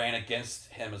whoever ran against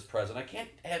him as president.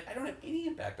 I don't have any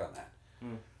impact on that.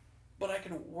 But I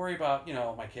can worry about,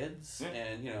 my kids,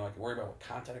 and, I can worry about what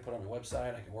content I put on my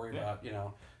website. I can worry about,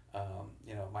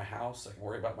 my house. I can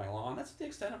worry about my lawn. That's the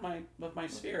extent of my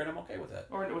sphere, and I'm okay with it.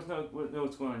 Or know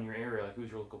what's going on in your area, like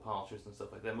who's your local politicians and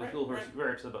stuff like that. Most people who are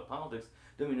very upset about politics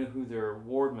don't even know who their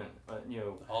wardmen,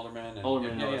 aldermen and all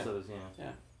those others,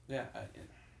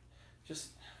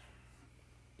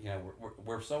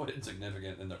 we're so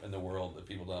insignificant in the world that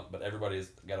people don't. But everybody's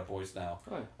got a voice now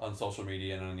on social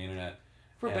media and on the internet.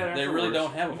 For and better, they for really worse.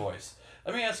 don't have a voice.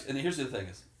 Let me ask, and here's the thing: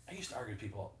 is I used to argue with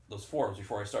people those forums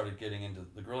before I started getting into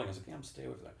the grilling. I was like, I'm stay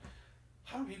with that.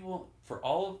 How many people, for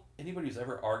anybody who's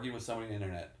ever argued with somebody on the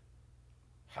internet,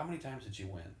 how many times did you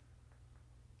win?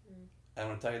 I'm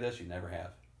going to tell you this: you never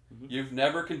have. You've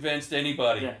never convinced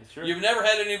anybody. Yeah, it's true. You've never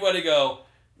had anybody go,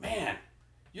 man,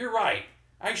 you're right.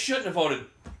 I shouldn't have voted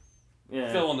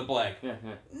fill in the blank. Yeah.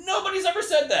 Nobody's ever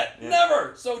said that.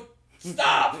 Never. So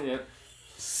stop.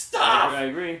 Stop. I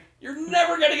agree. You're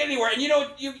never gonna get anywhere. And you know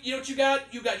what you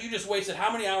got? You just wasted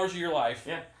how many hours of your life?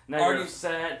 Yeah. Now you're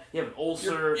upset. You have an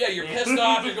ulcer. You're pissed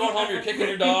off. You're going home. You're kicking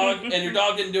your dog, and your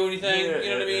dog didn't do anything. Yeah, you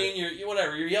know what I mean? You're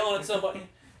whatever. You're yelling at somebody.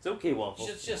 It's okay,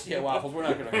 waffles. Just waffles. We're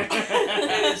not gonna.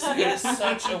 it is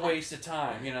such a waste of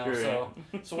time, you know. Sure.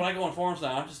 So when I go on forums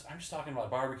now, I'm just talking about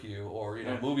barbecue or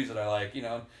movies that I like,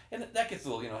 and that gets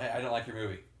a little, hey, I didn't like your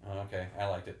movie. Oh, okay, I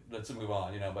liked it. Let's move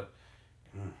on, But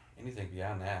anything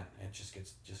beyond that, it just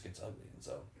gets ugly, and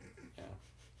so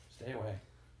stay away.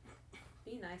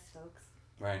 Be nice, folks.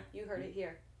 Right. You heard it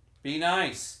here. Be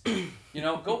nice.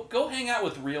 Go hang out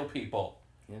with real people.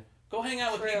 Yeah. Go hang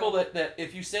out with people that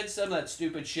if you said some of that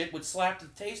stupid shit would slap the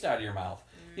taste out of your mouth.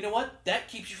 You know what? That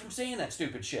keeps you from saying that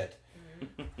stupid shit.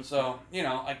 So,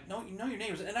 like know your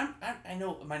neighbors. And I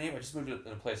know my neighbor. I just moved to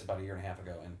a place about a year and a half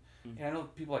ago, and I know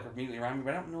people like are immediately around me,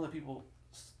 but I don't know the people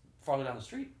farther down the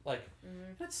street. Like,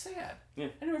 that's sad. Yeah.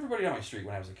 I knew everybody on my street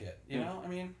when I was a kid. You know, I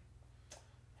mean,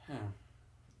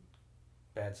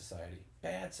 bad society.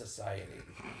 Bad.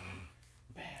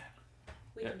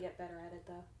 We can get better at it,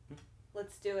 though.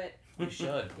 Let's do it. We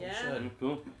should. Yeah. We should.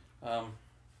 Cool.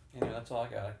 Anyway, that's all I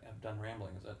got. I've done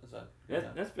rambling. Is that?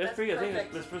 That's That's pretty good. I think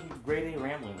perfect. that's some grade A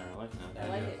rambling there. I like that. I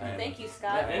like it. I am Thank you,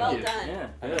 Scott. Yeah, well Thank you. done. Yeah.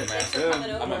 I'm Good. a Thanks for master.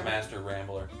 coming over. I'm a master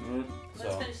rambler. Yeah.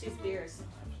 Let's So finish these beers.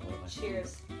 absolutely.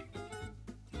 Cheers.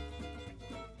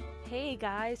 Hey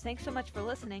guys, thanks so much for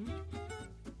listening.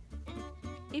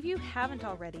 If you haven't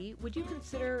already, would you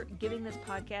consider giving this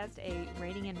podcast a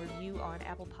rating and review on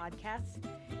Apple Podcasts?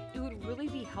 It would really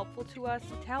be helpful to us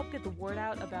to help get the word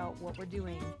out about what we're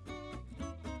doing.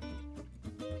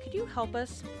 Could you help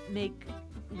us make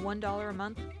 $1 a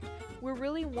month? We're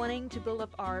really wanting to build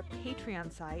up our Patreon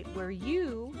site where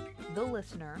you, the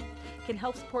listener, can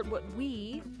help support what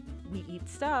we Eat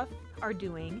Stuff, are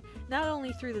doing, not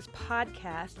only through this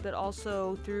podcast, but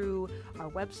also through our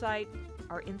website,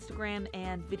 our Instagram,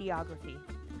 and videography.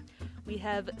 We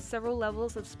have several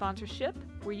levels of sponsorship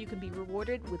where you can be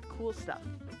rewarded with cool stuff.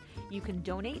 You can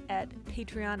donate at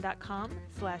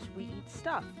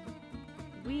patreon.com/weeatstuff.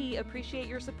 We appreciate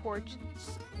your support.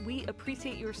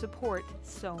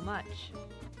 So much.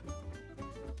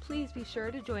 Please be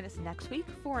sure to join us next week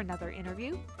for another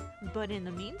interview. But in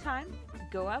the meantime,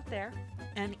 go out there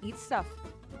and eat stuff.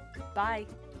 Bye.